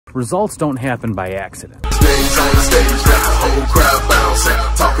results don't happen by accident. Names on the stage, got the whole crowd bouncing.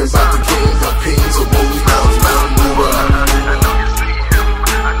 Talking about the king of kings, of moves, mountain mover.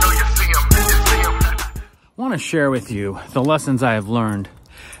 I want to share with you the lessons I have learned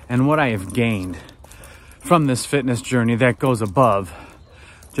and what I have gained from this fitness journey that goes above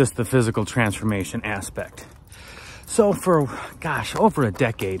just the physical transformation aspect. So for, gosh, over a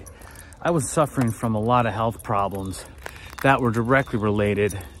decade, I was suffering from a lot of health problems that were directly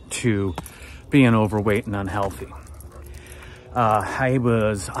related to being overweight and unhealthy. I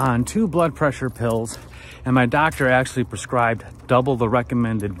was on 2 blood pressure pills, and my doctor actually prescribed double the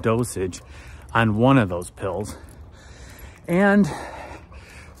recommended dosage on one of those pills. And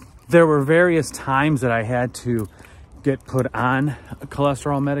there were various times that I had to get put on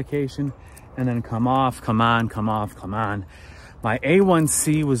cholesterol medication and then come off, come on, come off, come on. My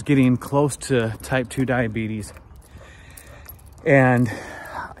A1C was getting close to type 2 diabetes. And,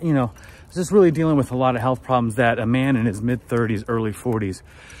 you know, I was just really dealing with a lot of health problems that a man in his mid-30s, early 40s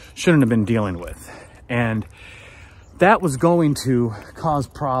shouldn't have been dealing with. And that was going to cause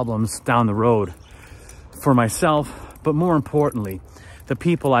problems down the road for myself, but more importantly, the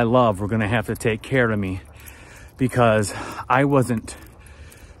people I love were going to have to take care of me because I wasn't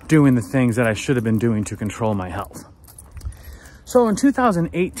doing the things that I should have been doing to control my health. So in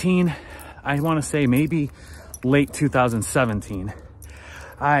 2018, I want to say maybe late 2017,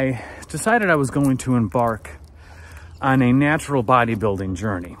 I decided I was going to embark on a natural bodybuilding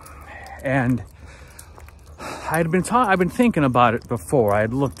journey. And I've been thinking about it before. I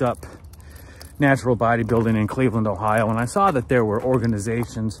had looked up natural bodybuilding in Cleveland, Ohio, and I saw that there were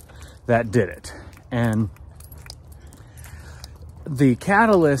organizations that did it. And the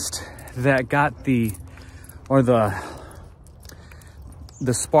catalyst that got the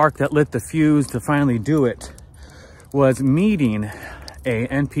spark that lit the fuse to finally do it was meeting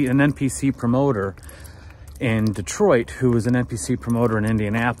an NPC promoter in Detroit who was an NPC promoter in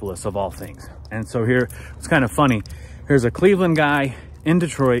Indianapolis, of all things. And so here, it's kind of funny. Here's a Cleveland guy in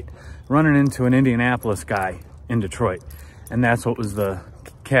Detroit running into an Indianapolis guy in Detroit. And that's what was the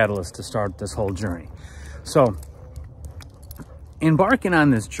catalyst to start this whole journey. So embarking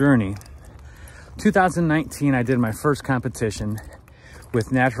on this journey, 2019, I did my first competition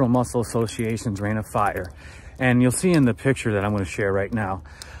with Natural Muscle Association's Reign of Fire. And you'll see in the picture that I'm going to share right now,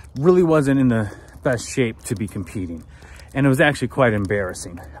 really wasn't in the best shape to be competing. And it was actually quite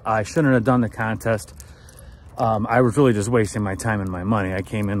embarrassing. I shouldn't have done the contest. I was really just wasting my time and my money. I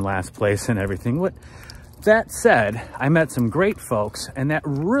came in last place and everything. That said, I met some great folks, and that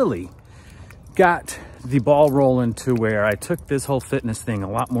really got the ball rolling to where I took this whole fitness thing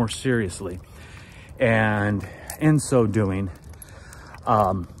a lot more seriously. And in so doing,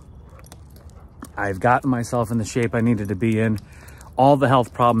 I've gotten myself in the shape I needed to be in. All the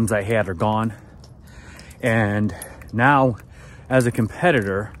health problems I had are gone. And now, as a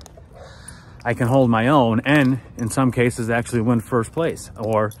competitor, I can hold my own and, in some cases, actually win first place.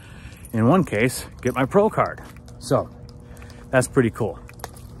 Or, in one case, get my pro card. So, that's pretty cool.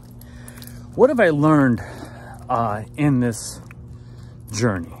 What have I learned in this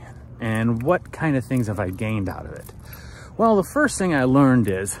journey? And what kind of things have I gained out of it? Well, the first thing I learned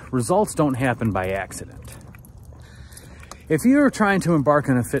is results don't happen by accident. If you're trying to embark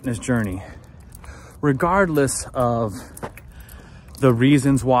on a fitness journey, regardless of the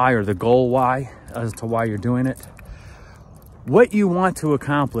reasons why or the goal why as to why you're doing it, what you want to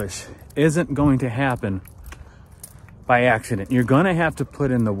accomplish isn't going to happen by accident. You're going to have to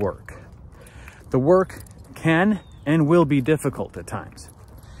put in the work. The work can and will be difficult at times.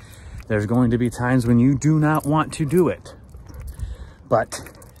 There's going to be times when you do not want to do it, but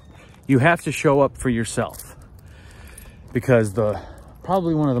you have to show up for yourself, because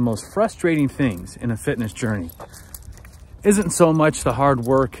probably one of the most frustrating things in a fitness journey isn't so much the hard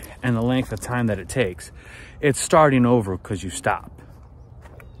work and the length of time that it takes. It's starting over because you stop.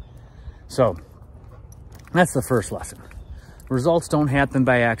 So that's the first lesson. Results don't happen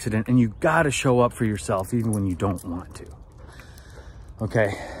by accident, and you got to show up for yourself even when you don't want to.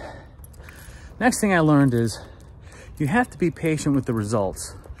 Okay. Next thing I learned is you have to be patient with the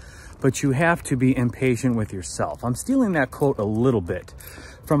results, but you have to be impatient with yourself. I'm stealing that quote a little bit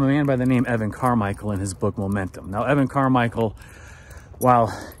from a man by the name Evan Carmichael in his book Momentum. Now, Evan Carmichael, while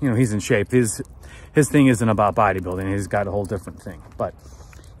he's in shape, his thing isn't about bodybuilding. He's got a whole different thing. But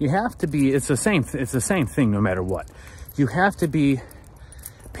you have to be, it's the same thing no matter what. You have to be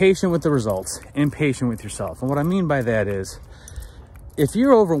patient with the results, impatient with yourself. And what I mean by that is, if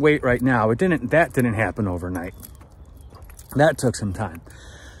you're overweight right now, that didn't happen overnight. That took some time.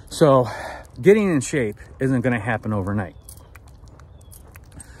 So getting in shape isn't going to happen overnight.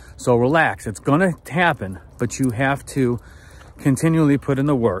 So relax, it's gonna happen, but you have to continually put in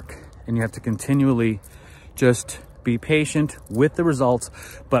the work, and you have to continually just be patient with the results,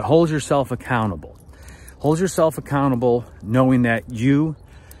 but hold yourself accountable. Hold yourself accountable knowing that you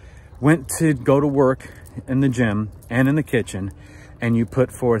went to go to work in the gym and in the kitchen, and you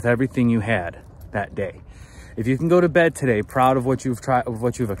put forth everything you had that day. If you can go to bed today proud of what you've tried, of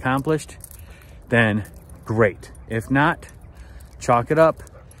what you've accomplished, then great. If not, chalk it up,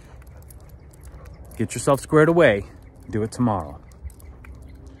 get yourself squared away, do it tomorrow.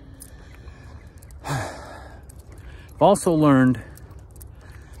 I've also learned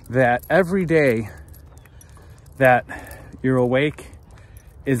that every day that you're awake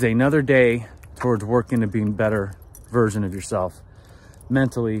is another day towards working to being a better version of yourself,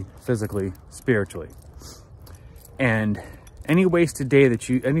 mentally, physically, spiritually. And any wasted day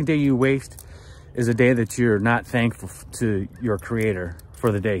any day you waste is a day that you're not thankful to your creator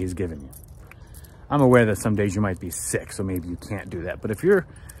for the day he's given you. I'm aware that some days you might be sick, so maybe you can't do that. But if you're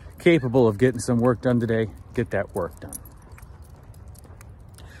capable of getting some work done today, get that work done.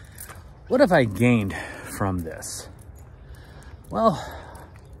 What have I gained from this? Well,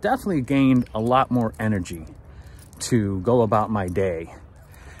 definitely gained a lot more energy to go about my day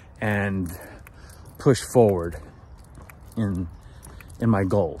and push forward in my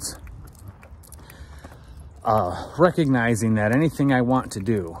goals. Recognizing that anything I want to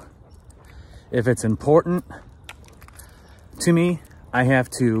do, if it's important to me, I have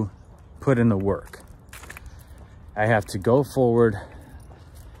to put in the work. I have to go forward,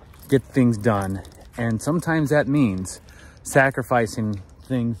 get things done, and sometimes that means sacrificing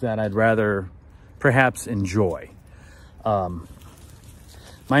things that I'd rather perhaps enjoy. My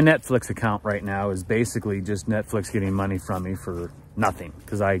Netflix account right now is basically just Netflix getting money from me for nothing,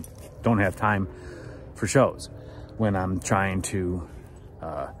 because I don't have time for shows when I'm trying to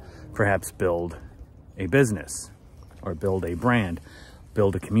perhaps build a business or build a brand,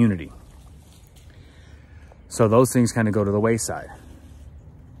 build a community. So those things kind of go to the wayside.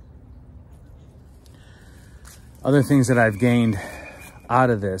 Other things that I've gained out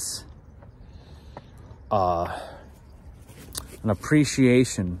of this, an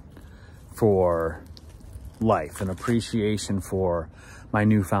appreciation for life, an appreciation for my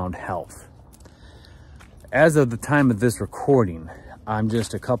newfound health. As of the time of this recording, I'm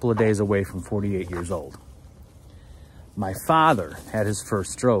just a couple of days away from 48 years old. My father had his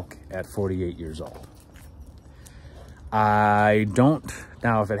first stroke at 48 years old.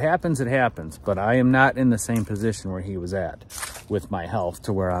 Now if it happens, it happens, but I am not in the same position where he was at with my health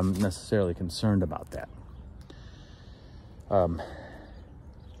to where I'm necessarily concerned about that.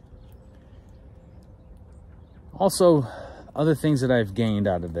 Also, other things that I've gained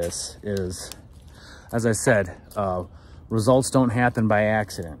out of this is, as I said, results don't happen by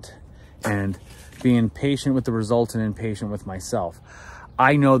accident, and being patient with the results and impatient with myself.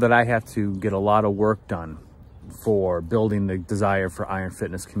 I know that I have to get a lot of work done for building the Desire for Iron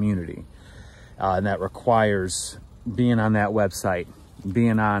Fitness community. And that requires being on that website,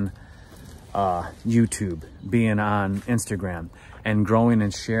 being on YouTube, being on Instagram, and growing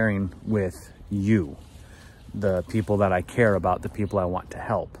and sharing with you, the people that I care about, the people I want to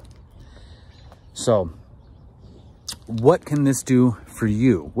help. So what can this do for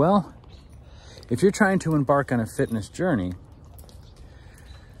you? Well, if you're trying to embark on a fitness journey,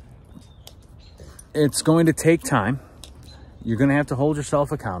 it's going to take time. You're going to have to hold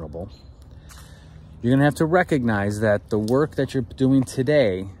yourself accountable. You're going to have to recognize that the work that you're doing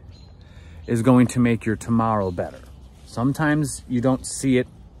today is going to make your tomorrow better. Sometimes you don't see it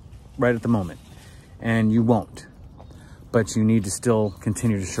right at the moment, and you won't. But you need to still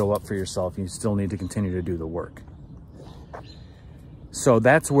continue to show up for yourself. You still need to continue to do the work. So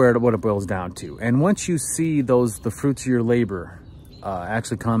that's what it boils down to. And once you see the fruits of your labor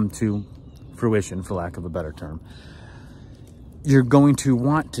actually come to fruition, for lack of a better term, you're going to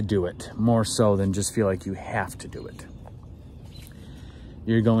want to do it more so than just feel like you have to do it.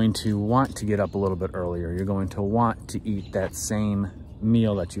 You're going to want to get up a little bit earlier. You're going to want to eat that same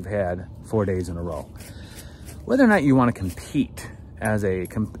meal that you've had 4 days in a row. Whether or not you want to compete as a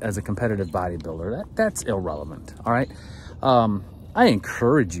competitive bodybuilder, that's irrelevant, all right? I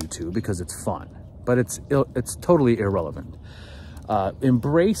encourage you to, because it's fun, but it's totally irrelevant.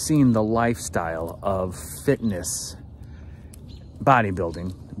 Embracing the lifestyle of fitness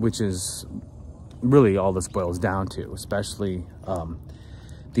bodybuilding, which is really all this boils down to, especially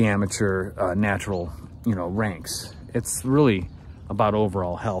the amateur natural ranks. It's really about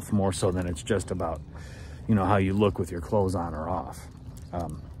overall health more so than it's just about how you look with your clothes on or off.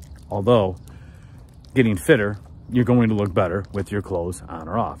 Although getting fitter you're going to look better with your clothes on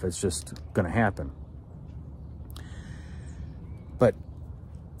or off. It's just going to happen. But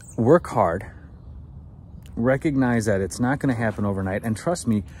work hard. Recognize that it's not going to happen overnight. And trust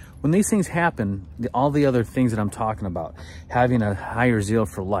me, when these things happen, all the other things that I'm talking about, having a higher zeal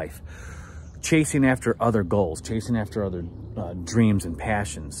for life, chasing after other goals, chasing after other dreams and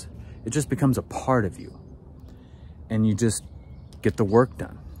passions, it just becomes a part of you. And you just get the work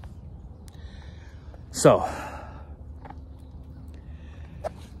done. So,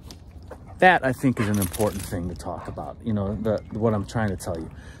 that I think is an important thing to talk about. You know, what I'm trying to tell you.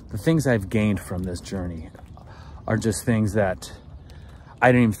 The things I've gained from this journey are just things that I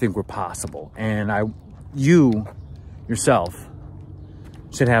didn't even think were possible. And you yourself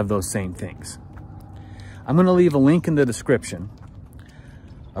should have those same things. I'm going to leave a link in the description,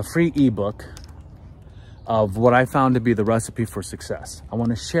 a free ebook of what I found to be the recipe for success. I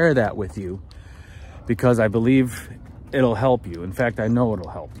want to share that with you because I believe it'll help you. In fact, I know it'll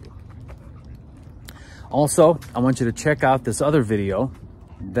help you. Also, I want you to check out this other video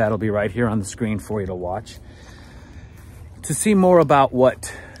that'll be right here on the screen for you to watch to see more about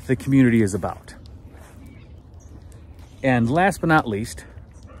what the community is about. And last but not least,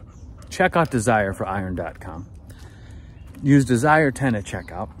 check out DesireForIron.com. Use Desire10 at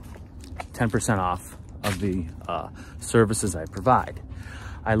checkout, 10% off of the services I provide.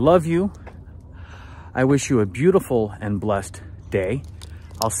 I love you. I wish you a beautiful and blessed day.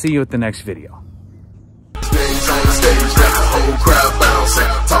 I'll see you at the next video. On the stage, got the whole crowd bouncing,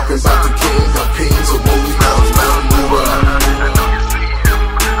 talking about the king of kings.